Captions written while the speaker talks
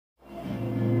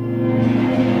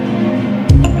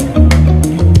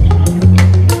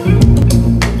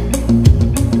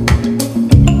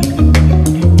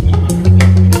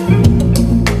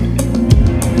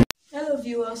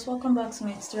welcome back to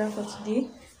my tutorial for today.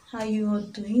 How you all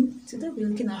doing? Today we're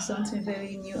looking at something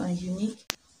very new and unique.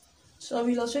 So I'll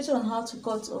be illustrating on how to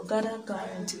cut or gather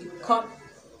garment,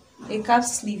 a cap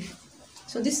sleeve.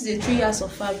 So this is a 3 yards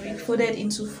of fabric folded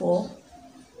into 4,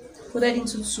 folded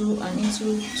into 2 and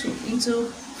into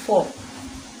 4.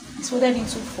 It's folded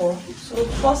into 4. So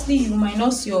firstly you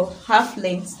minus your half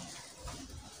length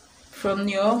from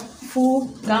your full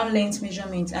gown length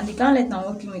measurement, and the gown length I'm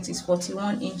working with is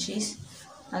 41 inches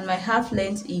and my half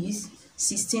length is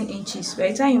 16 inches.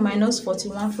 By the time you minus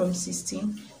 41 from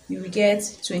 16, you will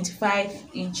get 25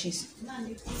 inches.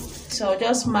 So I'll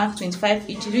just mark 25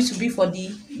 inches, which will be for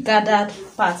the gathered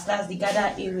part, that's the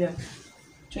gathered area.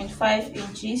 25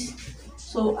 inches.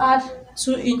 So add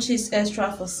 2 inches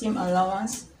extra for seam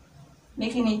allowance,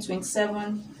 making it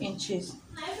 27 inches.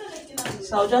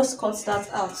 So I'll just cut that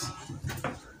out.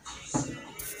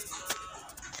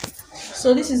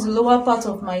 So this is the lower part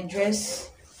of my dress.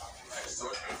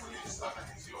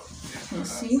 You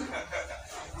see,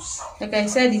 like I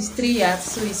said, it's 3 yards,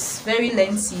 so it's very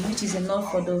lengthy, which is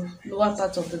enough for the lower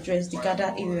part of the dress, the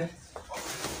gather area.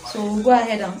 So we'll go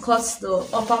ahead and cut the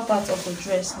upper part of the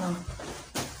dress now.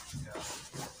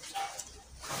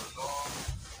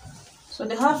 So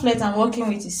the half length I'm working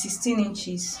with is 16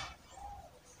 inches.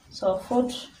 So I'll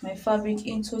fold my fabric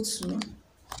into 2.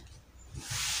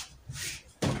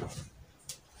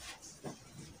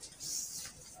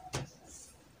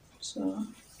 So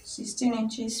 16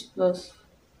 inches plus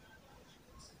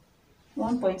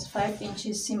 1.5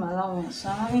 inches seam allowance. So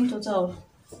I'm having total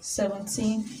of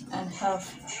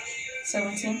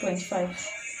 17.5.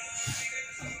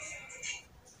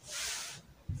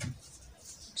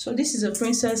 So this is a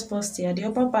princess bustier. The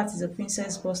upper part is a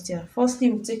princess bustier. Firstly,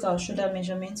 we'll take our shoulder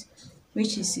measurement,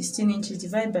 which is 16 inches,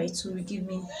 divided by 2 will give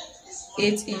me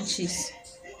 8 inches.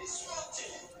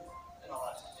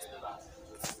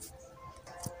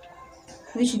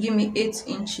 Which will give me 8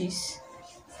 inches.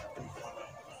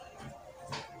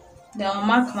 Then I'll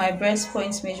mark my breast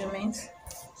point measurement.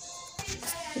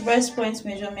 The breast point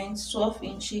measurement 12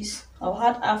 inches. I'll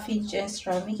add half inch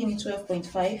extra, making it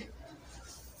 12.5.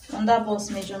 Under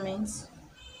bust measurement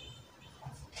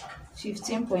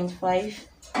 15.5.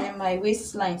 Then my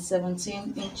waistline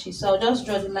 17 inches. So I'll just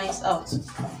draw the lines out.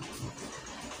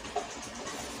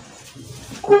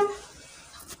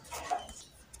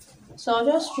 So I'll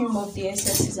just trim off the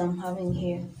excesses I'm having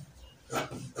here. So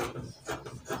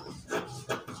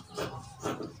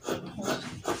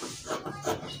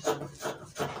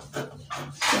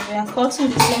we are cutting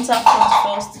the center front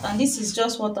first, and this is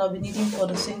just what I'll be needing for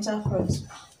the center front.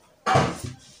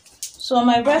 So on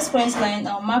my breast point line,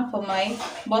 I'll mark for my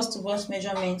bust to bust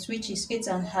measurement, which is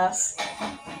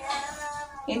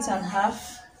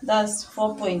 8.5. That's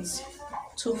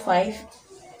 4.25.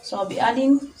 So I'll be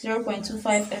adding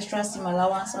 0.25 extra seam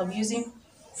allowance. I'll be using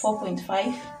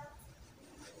 4.5.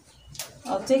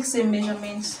 I'll take same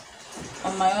measurements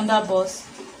on my under bust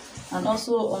and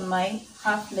also on my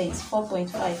half length,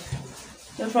 4.5.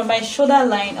 So from my shoulder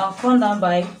line, I'll come down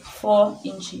by 4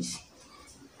 inches.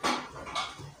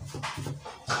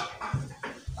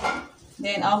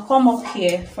 Then I'll come up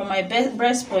here from my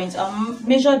breast point. I'll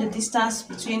measure the distance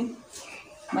between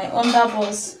my under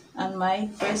bust and my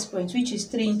breast point, which is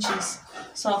 3 inches.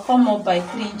 So I'll come up by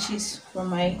 3 inches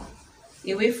from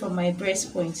away from my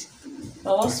breast point.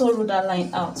 I'll also roll that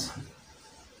line out.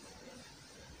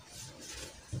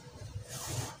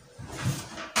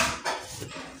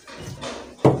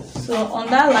 So on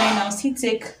that line, I'll still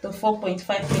take the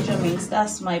 4.5 measurements.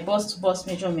 That's my bust to bust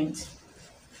measurement.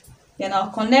 Then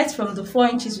I'll connect from the 4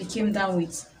 inches we came down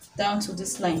with down to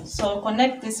this line. So I'll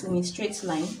connect this in a straight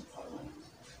line.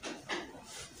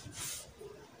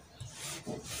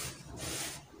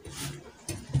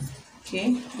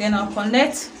 Okay, then I'll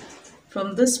connect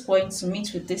from this point to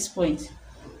meet with this point.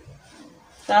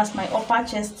 That's my upper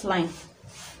chest line.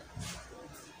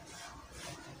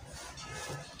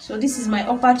 So this is my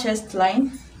upper chest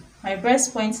line, my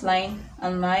breast point line,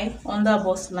 and my under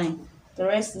bust line. The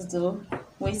rest is the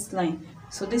waistline.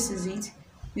 So this is it.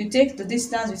 You take the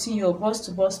distance between your bust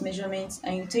to bust measurements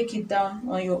and you take it down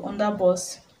on your under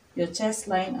bust, your chest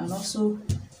line, and also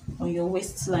on your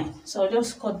waistline. So I'll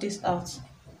just cut this out.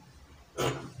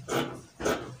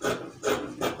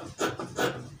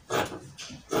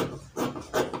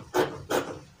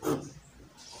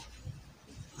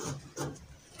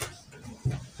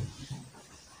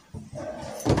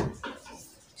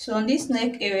 So on this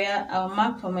neck area, I'll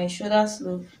mark for my shoulder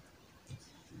slope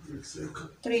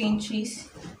 3 inches.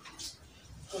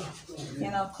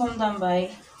 Then I'll come down by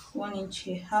 1 inch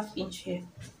here, half inch here.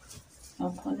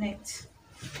 I'll connect.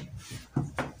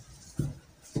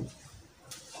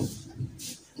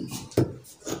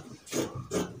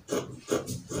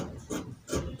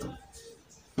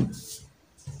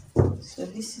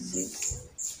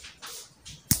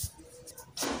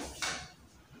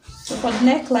 for the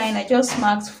neckline, I just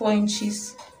marked 4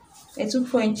 inches. I took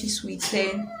 4 inches width,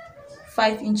 then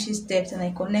 5 inches depth, and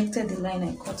I connected the line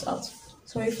I cut out.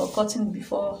 Sorry for cutting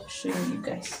before showing you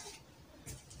guys.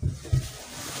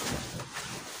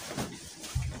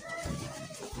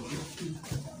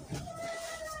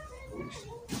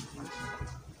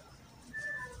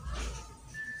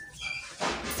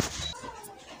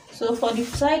 So for the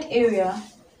side area,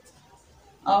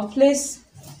 I'll place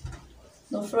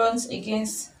the front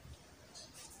against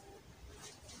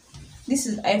this.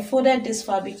 Is I folded this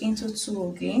fabric into two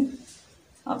again.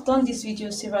 I've done this video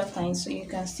several times, so you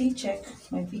can still check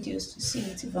my videos to see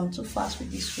it if I'm too fast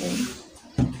with this one.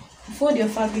 Fold your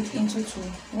fabric into two.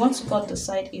 You want to cut the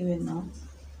side area now.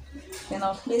 Then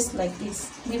I'll place like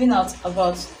this, leaving out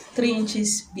about 3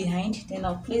 inches behind. Then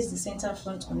I'll place the center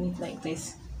front on it like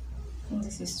this. I think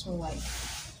this is too wide.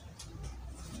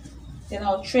 Then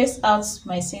I'll trace out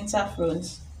my center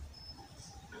front.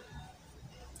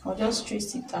 I'll just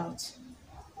trace it out.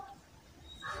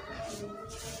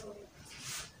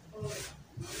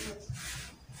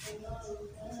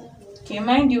 Okay,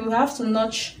 mind you, we have to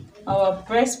notch our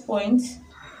breast point,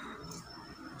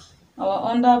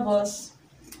 our underbust,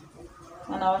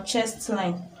 and our chest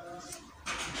line.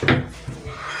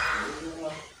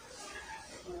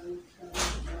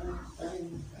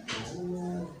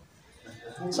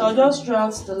 So I'll just draw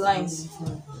out the lines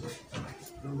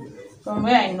from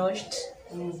where I notched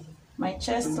my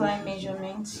chest line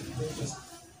measurement,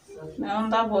 my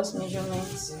underbust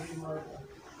measurement,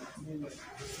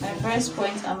 my breast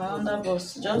point, and my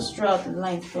underbust. Just draw out the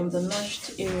line from the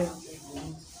notched area.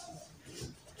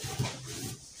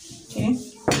 Okay,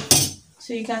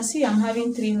 so you can see I'm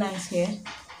having 3 lines here.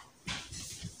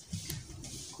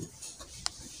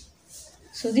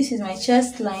 So this is my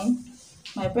chest line,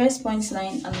 my breast point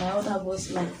line, and my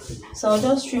underbust line. So I'll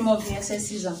just trim off the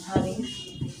excesses I'm having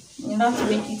in order to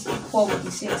make it equal with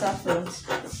the center front.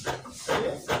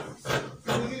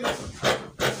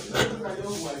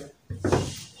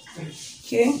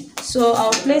 Okay, so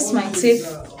I'll place my tape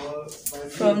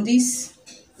from this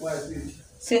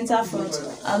center front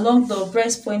along the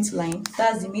breast point line,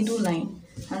 that's the middle line,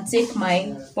 and take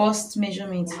my bust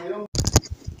measurement.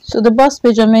 So the bust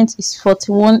measurement is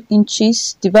 41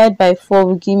 inches. Divide by 4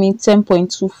 will give me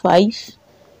 10.25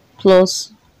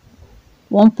 plus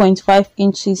 1.5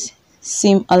 inches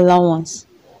seam allowance.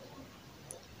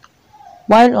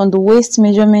 While on the waist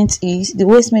measurement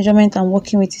I'm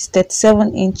working with is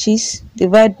 37 inches.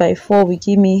 Divide by 4 will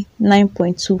give me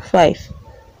 9.25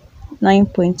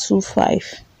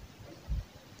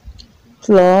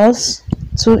 plus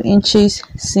 2 inches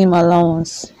seam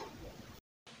allowance.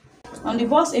 On the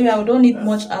bust area, we don't need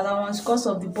much allowance because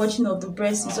of the bulging of the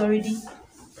breast is already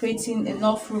creating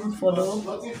enough room for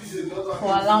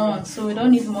allowance, so we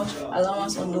don't need much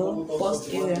allowance on the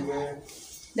bust area.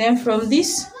 Then from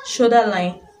this shoulder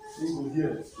line,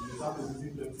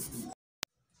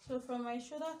 so from my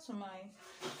shoulder to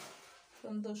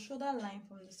from the shoulder line,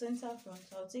 from the center front,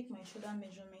 I'll take my shoulder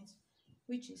measurement,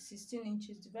 which is 16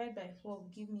 inches. Divide by 4 will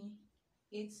give me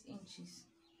 8 inches.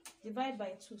 Divide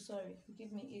by 2, sorry, will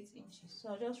give me 8 inches. So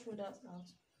I'll just roll that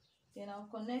out. Then I'll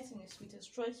connect this with a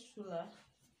stretch ruler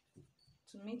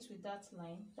to meet with that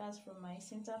line. That's from my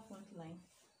center front line.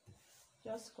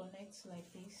 Just connect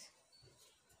like this.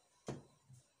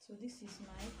 So this is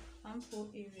my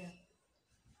armhole area.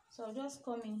 So I'll just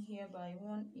come in here by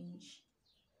 1 inch.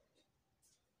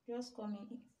 Just come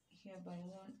in here by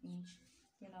 1 inch.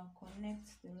 Then I'll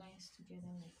connect the lines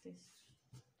together like this.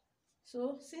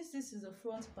 So since this is the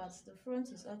front part, the front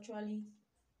is actually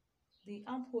the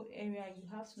armhole area. You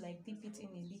have to like dip it in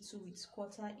a little with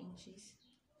 1/4 inches.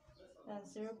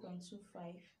 That's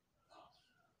 0.25,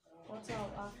 1/4 or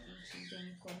half inches. Then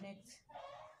you connect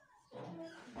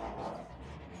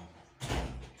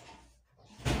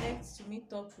to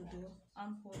meet up with the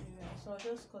armhole area. So I'll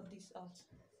just cut this out.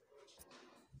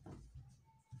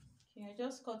 Okay, I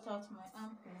just cut out my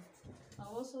armhole.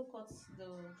 I'll also cut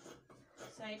the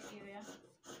side area.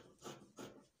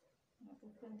 I'll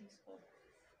open this up.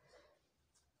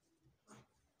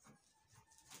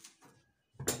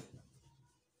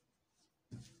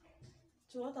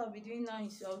 So what I'll be doing now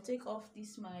is I'll take off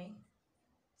this my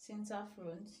center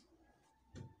front.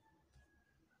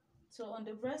 So on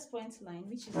the breast point line,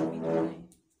 which is the middle line,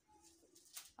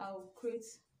 I'll create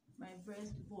my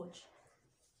breast bulge.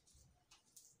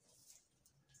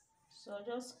 So I'll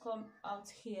just come out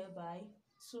here by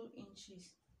 2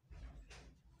 inches.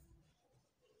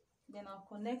 Then I'll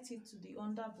connect it to the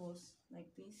underbust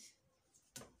like this.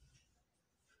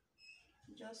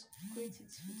 Just create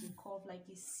it with a curve like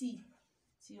a C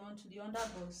onto the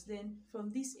underbust. Then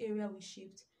from this area we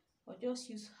shaped, or just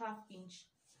use half inch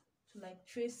to like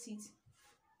trace it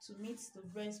to meet the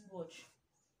breast bulge.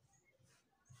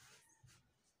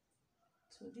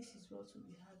 So this is what we'll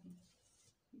be having.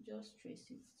 You just trace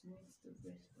it to meet the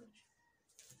breast bulge.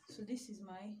 So this is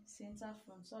my center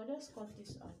front. So I'll just cut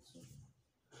this out too.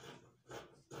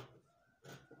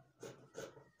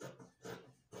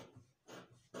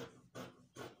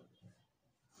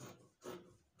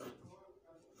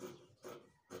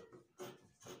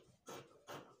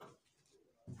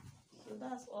 So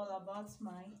that's all about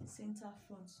my center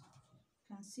front.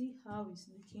 You can see how it's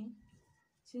looking.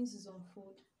 Since it's on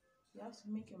fold, you have to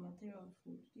make your material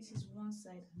unfold. This is one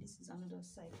side and this is another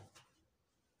side.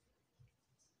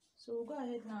 So we'll go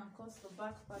ahead now and cut the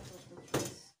back part of the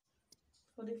dress.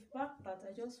 For the back part,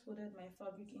 I just folded my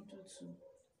fabric into two.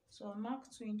 So I'll mark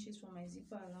 2 inches for my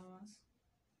zipper allowance,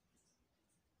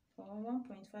 or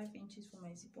 1.5 inches for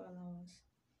my zipper allowance.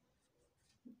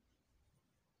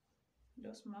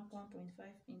 Just mark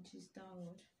 1.5 inches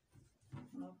downward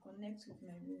and I'll connect with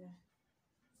my ruler.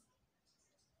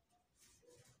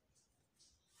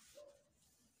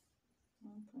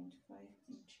 .5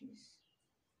 inches.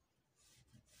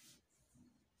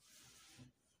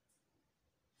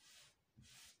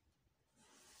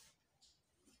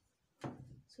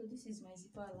 So this is my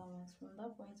zipper allowance. From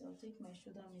that point, I'll take my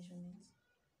shoulder measurement,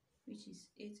 which is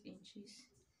 8 inches.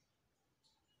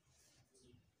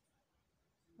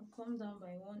 I'll come down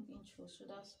by 1 inch for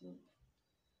shoulder slope.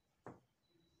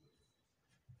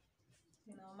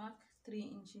 Then I'll mark 3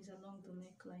 inches along the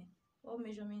neckline. All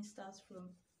measurement starts from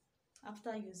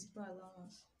after your zipper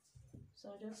allowance. So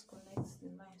I'll just connect the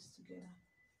lines together.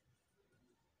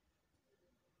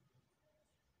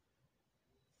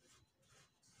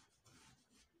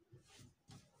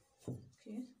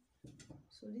 Okay,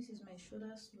 so this is my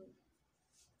shoulder slope.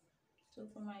 So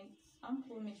for my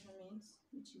armhole measurement,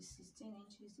 which is 16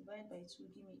 inches, divided by 2,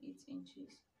 give me 8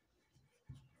 inches.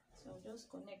 So I'll just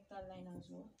connect that line as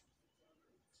well.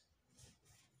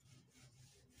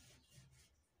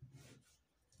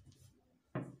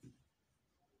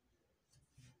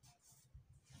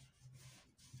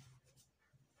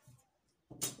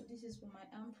 So this is for my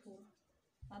armhole.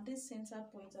 At this center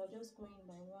point, I'll just go in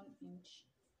by 1 inch.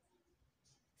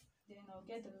 Then I'll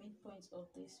get the midpoint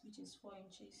of this, which is 4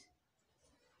 inches.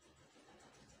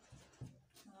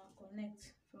 And I'll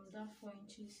connect from that 4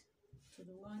 inches to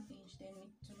the 1 inch, then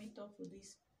to meet up with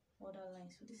this other line.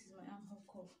 So this is my armhole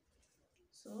curve.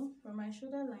 So from my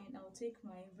shoulder line, I'll take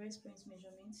my breast point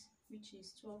measurement, which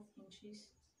is 12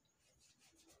 inches.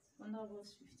 Under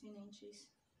was 15 inches.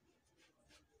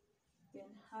 Then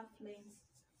half length,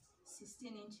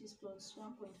 16 inches plus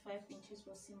 1.5 inches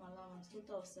for seam allowance,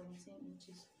 total of 17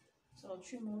 inches. So I'll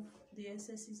trim off the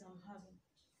excesses I'm having.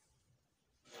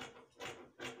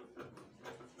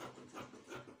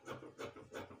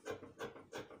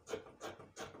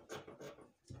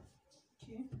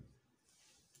 Okay.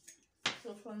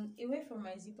 So away from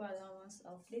my zipper allowance,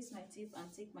 I'll place my tape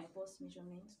and take my bust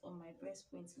measurement on my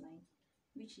breast point line,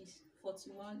 which is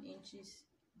 41 inches.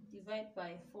 Divide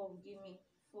by 4 will give me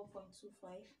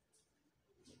 4.25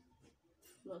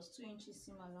 plus 2 inches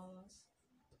seam allowance.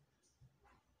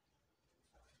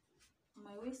 On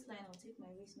my waistline, I'll take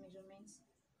my waist measurement,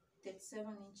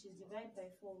 37 inches. Divide by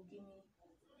 4 will give me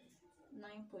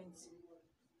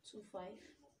 9.25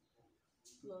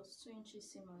 plus 2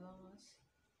 inches seam allowance.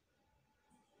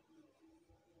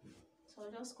 So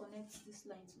I'll just connect this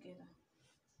line together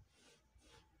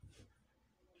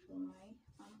for my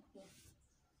armhole.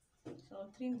 So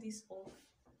I'll trim this off.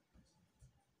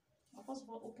 I'll first of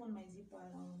all open my zipper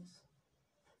allowance.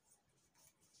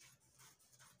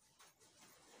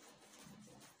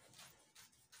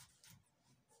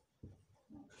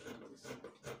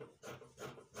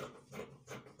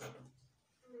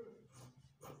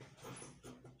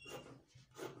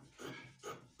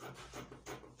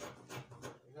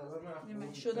 Then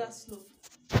my shoulder slope.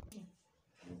 Okay.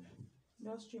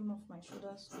 Just trim off my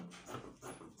shoulder slope.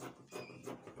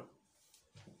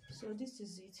 So this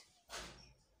is it.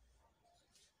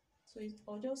 So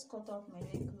I'll just cut out my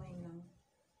neckline now.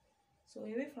 So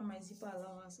away from my zipper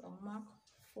allowance, I'll mark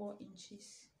 4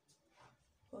 inches.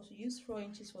 Because we use 4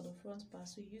 inches for the front part,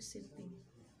 so we use same thing.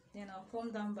 Then I'll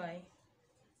come down by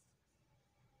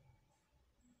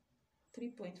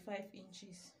 3.5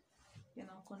 inches. Then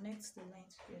I'll connect the line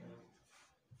together.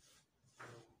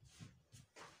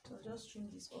 So I'll just trim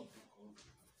this off.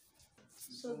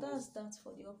 So that's that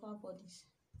for the upper bodies.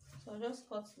 So I'll just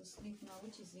cut the sleeve now,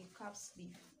 which is a cap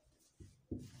sleeve.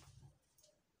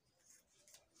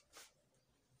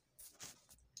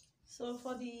 So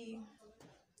for the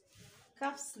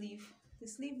cap sleeve, the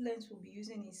sleeve length we'll be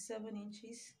using is 7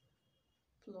 inches.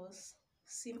 plus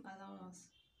seam allowance.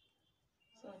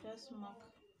 So I'll just mark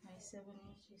my 7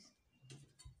 inches.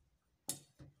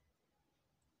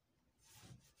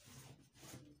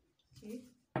 Okay,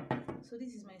 so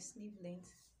this is my sleeve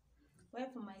length. While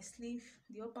for my sleeve,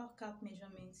 the upper cap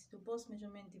measurement, the bust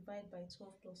measurement divide by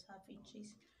 12 plus half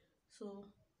inches. So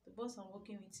the bust I'm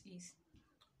working with is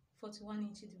 41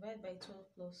 inches divided by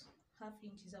 12 plus half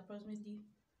inches, approximately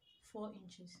 4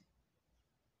 inches.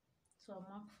 So I'll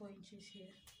mark 4 inches here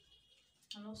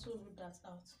and also root that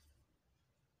out.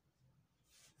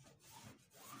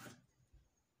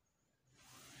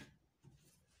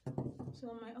 So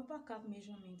on my upper cap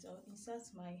measurement, I'll insert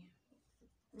my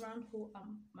round hole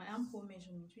my armhole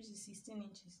measurement, which is 16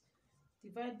 inches.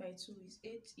 Divide by 2 is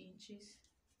 8 inches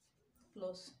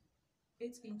plus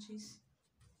 8 inches.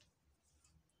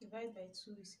 Divide by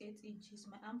 2 is 8 inches.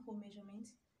 My armhole measurement,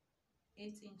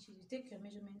 8 inches. You take your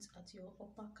measurement at your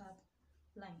upper cap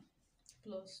line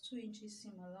plus 2 inches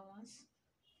seam allowance.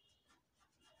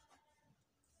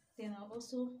 Then I'll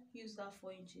also use that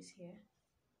 4 inches here.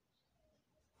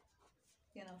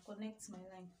 Then I'll connect my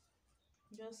line.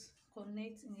 Just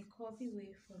connect in a curvy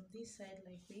way from this side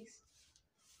like this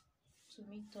to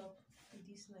meet up with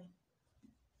this line.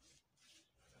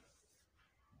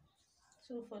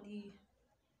 So for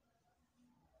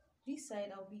this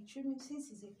side, I'll be trimming,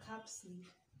 since it's a cap sleeve,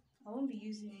 I won't be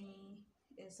using any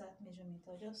exact measurement.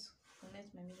 I'll just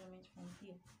connect my measurement from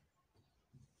here.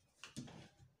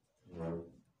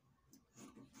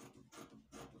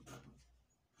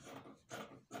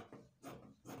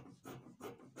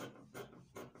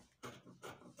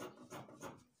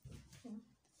 Okay.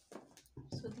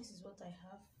 So this is what I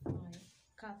have for my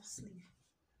cap sleeve,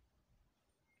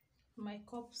 my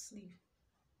cup sleeve.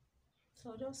 So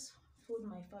I'll just fold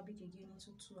my fabric again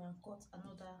into two and cut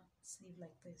another sleeve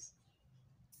like this.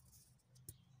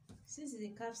 Since it's a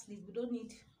cap sleeve, we don't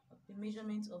need the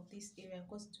measurement of this area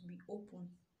because it will be open.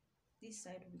 This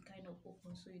side will be kind of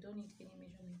open, so you don't need any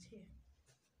measurement here.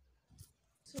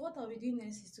 So what I'll be doing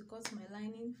next is to cut my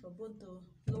lining for both the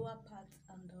lower part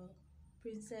and the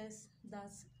princess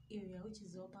dart area, which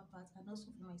is the upper part, and also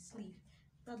for my sleeve.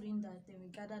 After doing that, then we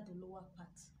gather the lower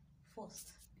part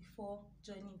first before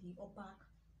joining the upper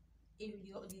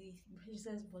area, the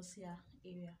princess bustier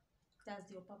area. That's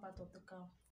the upper part of the gown.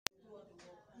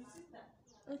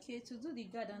 Okay, to do the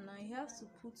gather now, you have to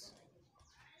put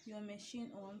your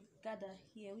machine on gather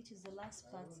here, which is the last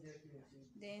part.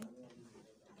 Then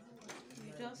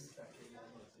you just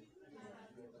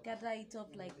gather it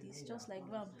up like this, just like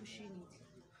when I'm pushing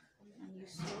it, and you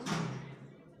sew.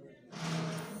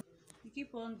 You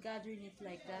keep on gathering it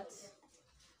like that,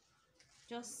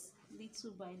 just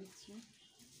little by little,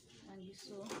 and you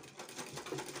sew.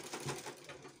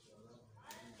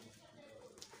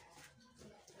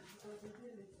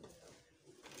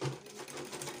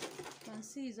 You can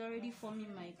see it's already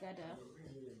forming my gather.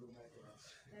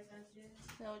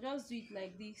 So I'll just do it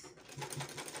like this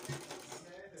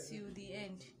till the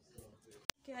end.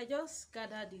 Okay, I just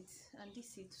gathered it, and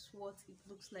this is what it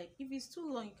looks like. If it's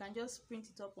too long, you can just print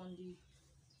it up on the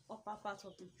upper part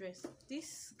of the dress.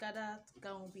 This gathered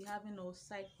gown will be having a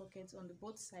side pocket on the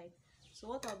both side. So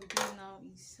what I'll be doing now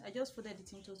is I just folded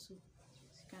it into two.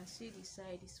 As you can see, the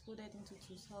side is folded into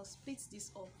two. So I'll split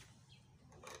this up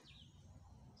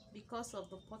because of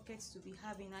the pockets to be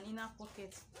having an inner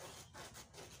pocket.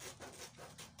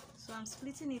 So I'm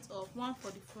splitting it up, one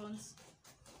for the front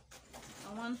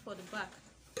and one for the back.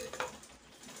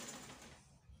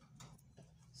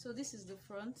 So this is the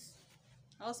front.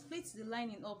 I'll split the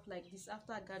lining up like this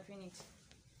after gathering it,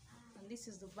 and this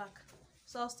is the back.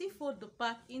 So I'll still fold the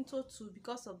back into two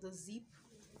because of the zip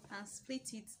and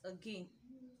split it again.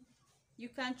 You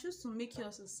can choose to make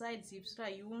yours a side zip so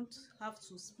that you won't have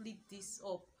to split this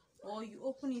up, or you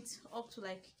open it up to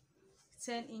like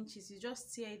 10 inches. You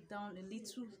just tear it down a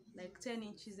little, like 10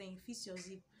 inches, then you fix your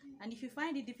zip. And if you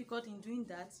find it difficult in doing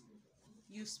that,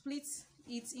 you split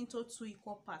it into two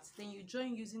equal parts, then you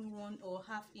join using 1 or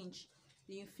 ½ inch,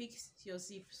 then you fix your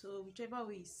zip. So whichever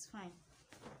way is fine,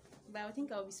 but I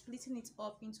think I'll be splitting it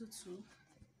up into two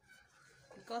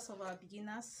because of our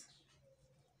beginners.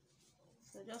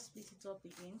 So just split it up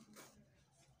again.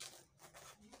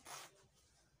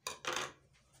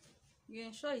 You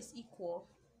ensure it's equal.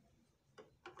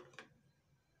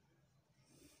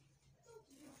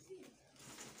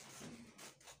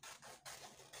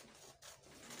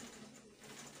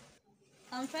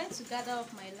 I'm trying to gather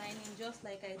up my lining just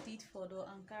like I did for the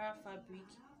Ankara fabric.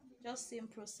 Just same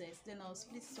process. Then I'll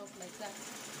split it up like that.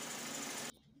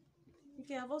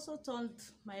 Okay, I've also turned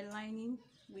my lining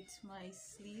with my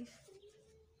sleeve.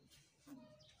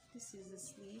 This is the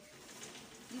sleeve.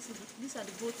 These are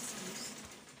the both sleeves.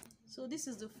 So this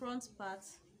is the front part.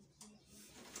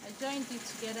 I joined it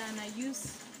together and I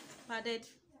padded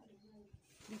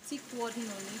the thick wording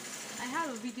on it. I have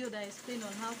a video that explains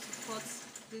on how to cut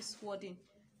this wording.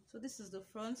 So this is the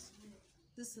front,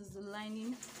 this is the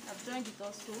lining. I've joined it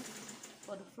also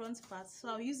for the front part. So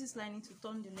I'll use this lining to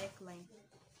turn the neckline.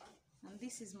 And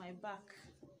this is my back.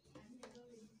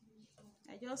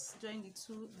 I just joined the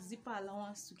two zipper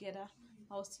allowance together.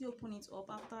 I'll still open it up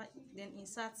after, then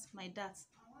insert my dart.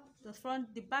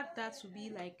 The back dart will be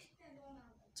like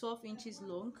 12 inches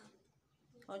long.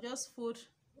 I'll just fold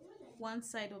one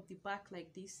side of the back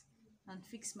like this and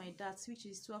fix my dart, which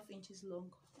is 12 inches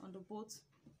long on the both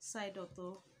side of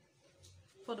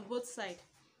for the both side.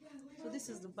 So this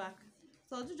is the back.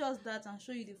 So I'll do just that and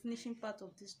show you the finishing part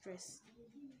of this dress.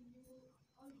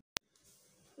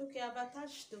 Okay, I've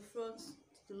attached the front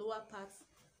to the lower part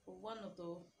of one of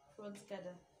the front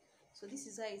gather. So this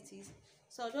is how it is.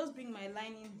 So I'll just bring my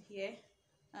lining here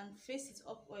and face it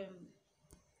up.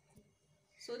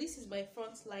 So this is my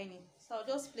front lining. So I'll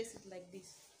just place it like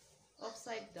this,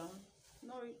 upside down.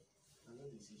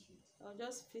 I'll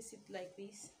just place it like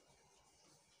this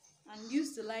and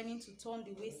use the lining to turn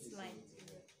the waistline.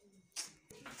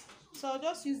 So I'll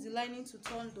just use the lining to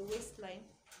turn the waistline.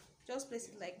 Just place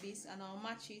it like this and I'll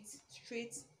match it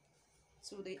straight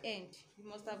to the end. You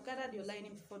must have gathered your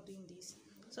lining before doing this.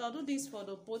 So I'll do this for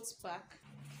the both back.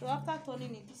 So after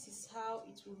turning it, this is how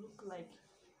it will look like.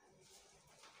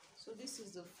 So this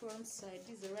is the front side,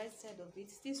 this is the right side of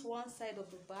it, this one side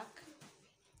of the back,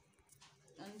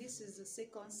 and this is the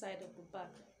second side of the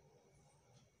back.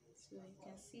 So you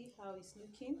can see how it's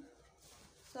looking.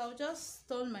 So I'll just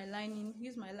turn my lining,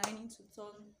 use my lining to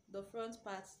turn the front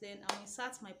part, then I'll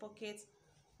insert my pocket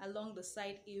along the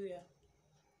side area.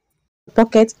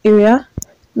 Pocket area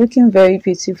looking very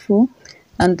beautiful.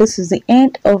 And this is the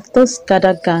end of this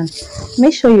gather gown.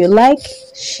 Make sure you like,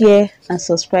 share and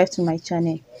subscribe to my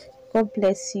channel. God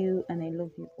bless you and I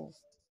love you all.